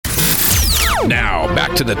Now,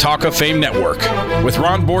 back to the Talk of Fame Network with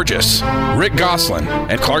Ron Borges, Rick Gosselin,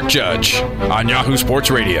 and Clark Judge on Yahoo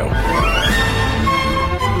Sports Radio.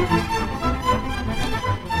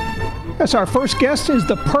 Yes, our first guest is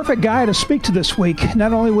the perfect guy to speak to this week.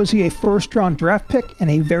 Not only was he a first-round draft pick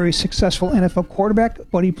and a very successful NFL quarterback,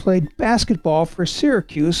 but he played basketball for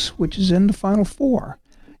Syracuse, which is in the Final Four.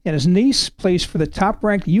 And his niece plays for the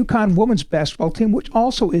top-ranked UConn women's basketball team, which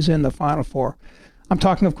also is in the Final Four. I'm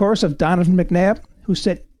talking, of course, of Donovan McNabb, who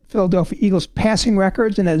set Philadelphia Eagles passing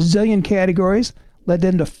records in a zillion categories, led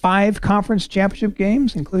them to 5 conference championship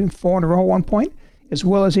games, including 4 in a row at one point, as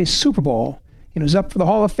well as a Super Bowl. He was up for the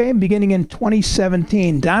Hall of Fame beginning in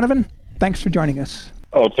 2017. Donovan, thanks for joining us.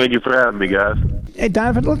 Oh, thank you for having me, guys. Hey,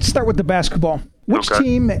 Donovan, let's start with the basketball. Which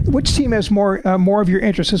team has more of your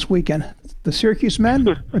interest this weekend? The Syracuse men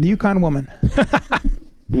or the UConn women?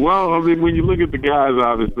 Well, I mean, when you look at the guys,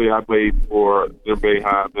 obviously, I played for Jim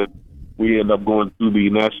Boeheim, and we ended up going through the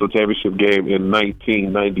national championship game in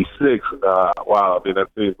 1996. Wow, I mean, that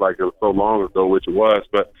seems like it was so long ago, which it was,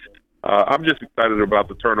 but I'm just excited about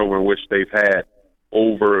the turnover in which they've had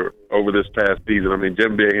over this past season. I mean,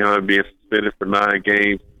 Jim Boeheim being suspended for 9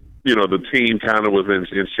 games, you know, the team kind of was in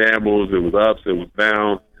shambles. It was ups, it was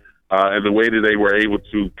downs, and the way that they were able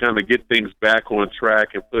to kind of get things back on track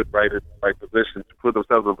and put right in the right position to put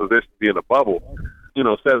themselves in a position to be in a bubble, you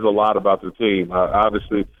know, says a lot about the team.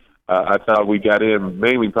 Obviously, I thought we got in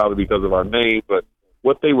mainly probably because of our name, but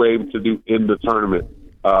what they were able to do in the tournament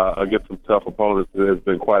against some tough opponents has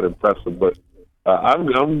been quite impressive. But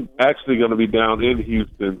I'm actually going to be down in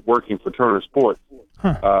Houston working for Turner Sports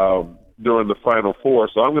during the Final Four,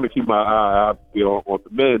 so I'm going to keep my eye out on the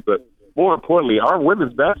men. But more importantly, our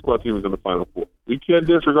women's basketball team is in the Final Four. We can't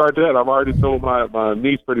disregard that. I've already told my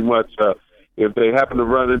niece pretty much if they happen to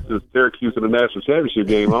run into Syracuse in the national championship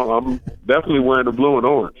game, I'm definitely wearing the blue and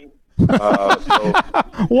orange.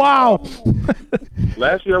 Wow.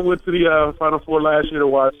 Last year I went to the Final Four last year to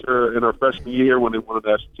watch her in her freshman year when they won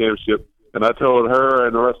the national championship. And I told her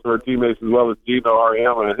and the rest of her teammates, as well as Gino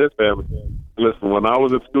Ariama and his family, listen, when I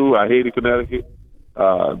was at school, I hated Connecticut.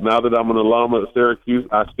 Now that I'm an alum of Syracuse,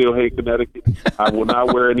 I still hate Connecticut. I will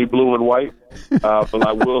not wear any blue and white, but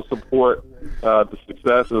I will support the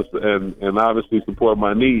success and obviously support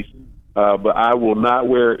my niece. But I will not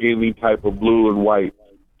wear any type of blue and white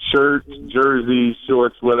shirts, jerseys,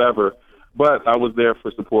 shorts, whatever. But I was there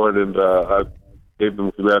for support, and I gave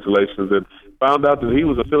them congratulations and found out that he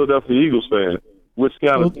was a Philadelphia Eagles fan, which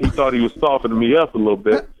kind of he thought he was softening me up a little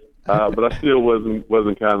bit. But I still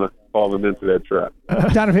wasn't kind of falling into that trap.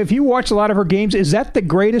 Donovan, if you watch a lot of her games, is that the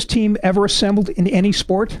greatest team ever assembled in any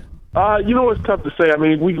sport? You know, it's tough to say. I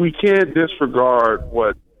mean, we can't disregard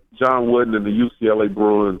what John Wooden and the UCLA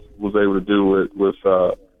Bruins was able to do with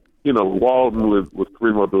Walton, with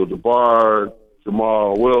Kareem Abdul-Jabbar,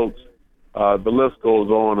 Jamal Wilkes. The list goes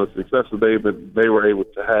on. The success that they were able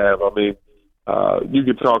to have. I mean, you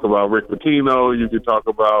could talk about Rick Pitino. You could talk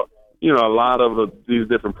about a lot of these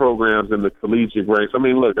different programs in the collegiate ranks. I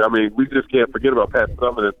mean, look, we just can't forget about Pat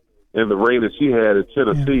Summitt and the reign that she had at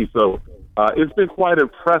Tennessee. Yeah. So it's been quite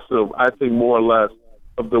impressive, I think, more or less,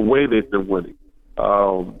 of the way they've been winning.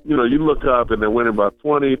 You look up and they're winning about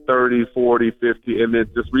 20, 30, 40, 50, and then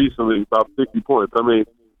just recently about 60 points. I mean,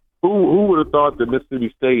 who would have thought that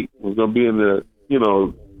Mississippi State was going to be in the,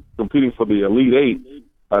 competing for the Elite Eight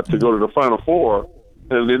to go to the Final Four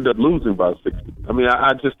and end up losing by 60? I mean,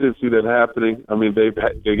 I just didn't see that happening. I mean,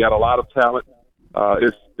 they got a lot of talent.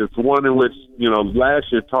 It's one in which,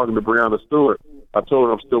 last year talking to Breanna Stewart, I told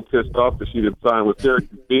her I'm still pissed off that she didn't sign with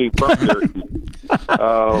Syracuse, being from Syracuse.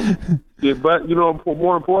 But,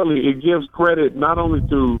 more importantly, it gives credit not only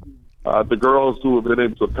to the girls who have been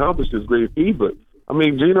able to accomplish this great feat, but,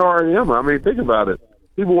 Gino Ariama, think about it.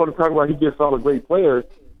 People want to talk about he gets all the great players.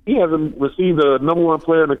 He hasn't received the number one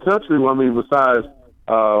player in the country, besides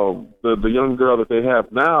the young girl that they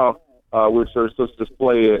have now, which her sisters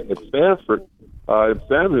play at Stanford, at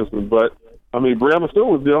Samuelson. But, Breanna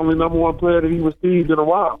Stewart was the only number one player that he received in a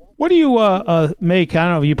while. What do you make? I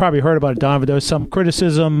don't know. You probably heard about it, Donovan. There was some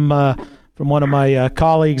criticism from one of my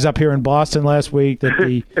colleagues up here in Boston last week that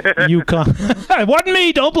the UConn – it wasn't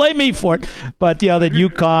me. Don't blame me for it. But, that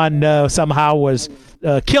UConn somehow was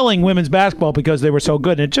killing women's basketball because they were so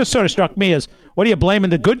good. And it just sort of struck me as, what are you blaming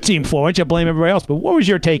the good team for? Why don't you blame everybody else? But what was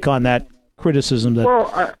your take on that criticism?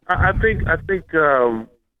 Well, I think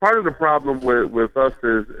part of the problem with us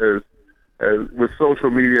is with social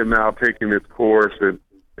media now taking its course, and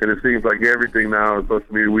it seems like everything now in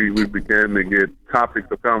social media, we begin to get topics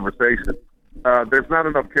of conversation. There's not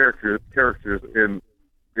enough characters in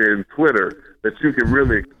Twitter that you can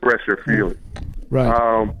really express your feelings. Right.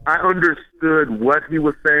 I understood what he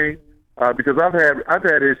was saying because I've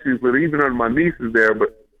had issues with even on my nieces there,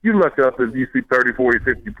 but you look up and you see 30, 40,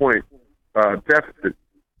 50 point deficit.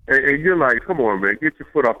 And you're like, come on, man, get your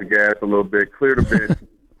foot off the gas a little bit, clear the bench,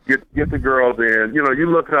 get the girls in. You know, you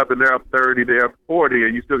look up and they're up 30, they're up 40,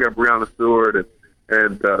 and you still got Breanna Stewart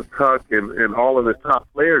and Tuck and all of the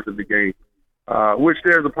top players in the game, which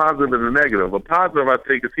there's a positive and a negative. A positive, I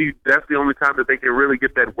think, is that's the only time that they can really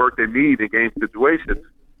get that work they need in game situations.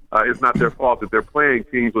 It's not their fault that they're playing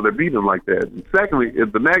teams where they're beating them like that. And secondly,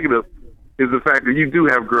 the negative is the fact that you do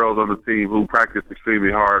have girls on the team who practice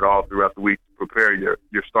extremely hard all throughout the week to prepare your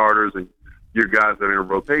starters and your guys that are in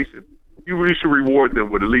rotation. You really should reward them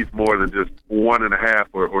with at least more than just 1.5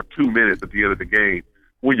 or 2 minutes at the end of the game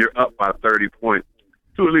when you're up by 30 points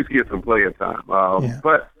to at least get some playing time.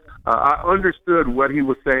 But I understood what he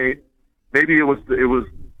was saying. Maybe it was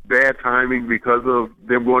bad timing because of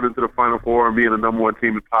them going into the Final Four and being the number one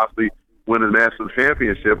team and possibly win a national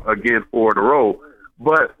championship again 4 in a row.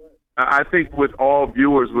 But I think with all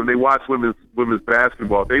viewers, when they watch women's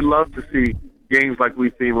basketball, they love to see games like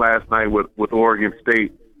we've seen last night with Oregon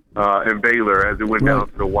State and Baylor as it went down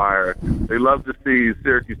to the wire. They love to see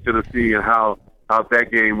Syracuse, Tennessee, and how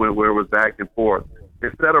that game went, where it was back and forth.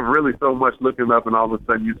 Instead of really so much looking up and all of a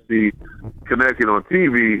sudden you see connecting on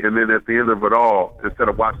TV, and then at the end of it all, instead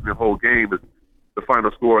of watching the whole game, it's the final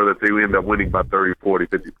score that they end up winning by 30, 40,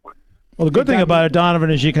 50 points. Well, the good thing about it, Donovan,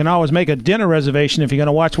 is you can always make a dinner reservation if you're going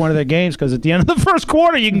to watch one of their games, because at the end of the first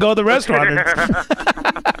quarter, you can go to the restaurant.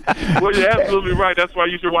 Well, you're absolutely right. That's why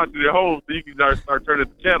you should watch it at home so you can start turning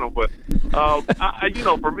the channel. But,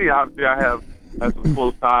 for me, obviously, I have some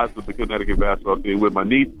close ties with the Connecticut basketball team with my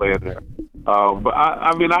niece playing there. But,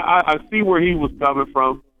 I see where he was coming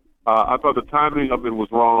from. I thought the timing of it was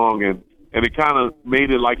wrong, and it kind of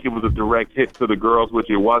made it like it was a direct hit to the girls, which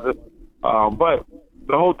it wasn't. But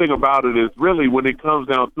the whole thing about it is really when it comes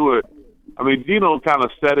down to it, I mean, Gino kind of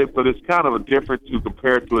said it, but it's kind of a difference to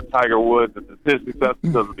compare it to a Tiger Woods and statistics. That's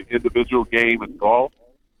because of the individual game and golf.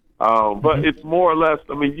 But it's more or less,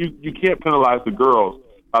 I mean, you can't penalize the girls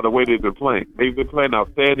by the way they've been playing. They've been playing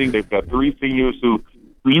outstanding. They've got 3 seniors who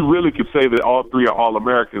you really could say that all 3 are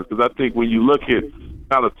All-Americans, because I think when you look at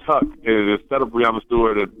kind of Tuck, instead of Breanna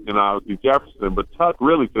Stewart and obviously Jefferson, but Tuck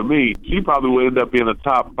really, to me, she probably will end up being a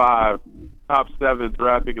top 5, top 7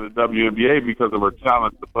 draft pick in the WNBA because of her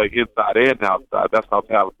talent to play inside and outside. That's how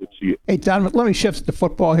talented she is. Hey, Donovan, let me shift to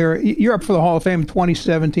football here. You're up for the Hall of Fame in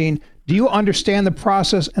 2017. Do you understand the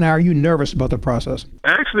process, and are you nervous about the process?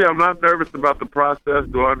 Actually, I'm not nervous about the process.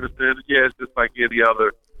 Do I understand it? Yeah, it's just like any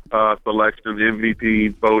other selection,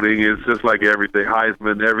 MVP voting. It's just like everything,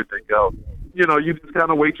 Heisman, everything else. You know, you just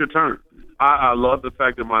kind of wait your turn. I love the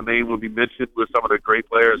fact that my name will be mentioned with some of the great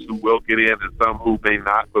players who will get in and some who may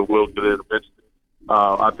not, but will get in eventually.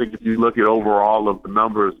 I think if you look at overall of the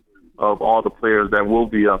numbers of all the players that will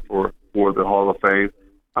be up for the Hall of Fame,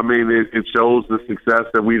 I mean, it shows the success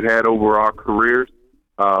that we've had over our careers,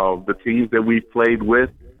 the teams that we've played with.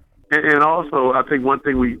 And also, I think one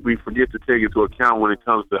thing we forget to take into account when it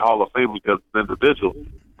comes to Hall of Fame because it's individual.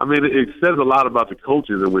 I mean, it says a lot about the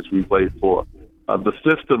coaches in which we played for. The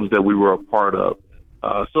systems that we were a part of.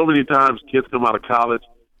 So many times kids come out of college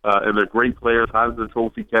and they're great players, Heisman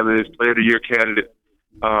Trophy candidates, Player of the Year candidates,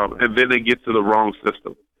 and then they get to the wrong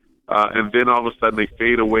system. And then all of a sudden they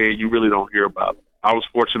fade away and you really don't hear about them. I was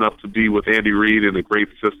fortunate enough to be with Andy Reid in a great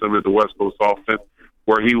system at the West Coast offense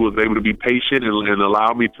where he was able to be patient and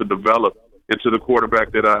allow me to develop into the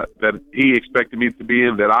quarterback that he expected me to be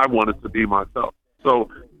in, that I wanted to be myself. So,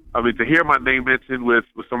 I mean, to hear my name mentioned with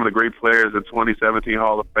some of the great players in 2017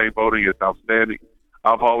 Hall of Fame voting is outstanding.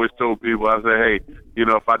 I've always told people, I say, hey, you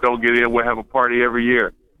know, if I don't get in, we'll have a party every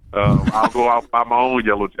year. I'll go out buy my own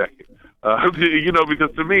yellow jacket. You know,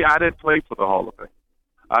 because to me, I didn't play for the Hall of Fame.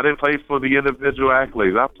 I didn't play for the individual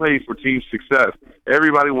accolades. I played for team success.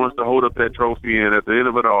 Everybody wants to hold up that trophy and at the end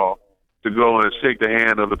of it all to go and shake the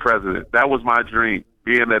hand of the president. That was my dream.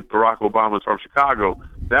 Being that Barack Obama's from Chicago,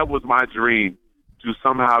 that was my dream, to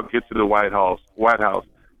somehow get to the White House,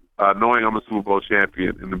 knowing I'm a Super Bowl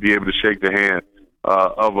champion and to be able to shake the hand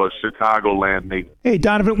of a Chicagoland native. Hey,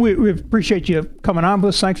 Donovan, we appreciate you coming on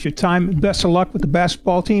with us. Thanks for your time. Best of luck with the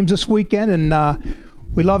basketball teams this weekend, and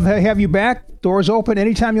we'd love to have you back. Doors open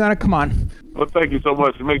anytime you want to come on. Well, thank you so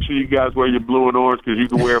much. And make sure you guys wear your blue and orange because you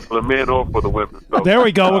can wear it for the men or for the women. So, there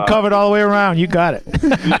we go. We're covered all the way around. You got it.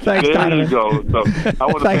 Thanks, there Donovan. You go. So I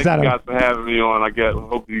want to thank you guys for having me on.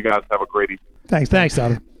 Hope you guys have a great evening. Thanks,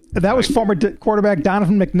 Donovan. That was former quarterback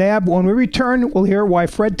Donovan McNabb. When we return, we'll hear why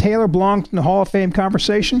Fred Taylor belongs in the Hall of Fame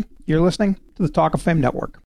conversation. You're listening to the Talk of Fame Network.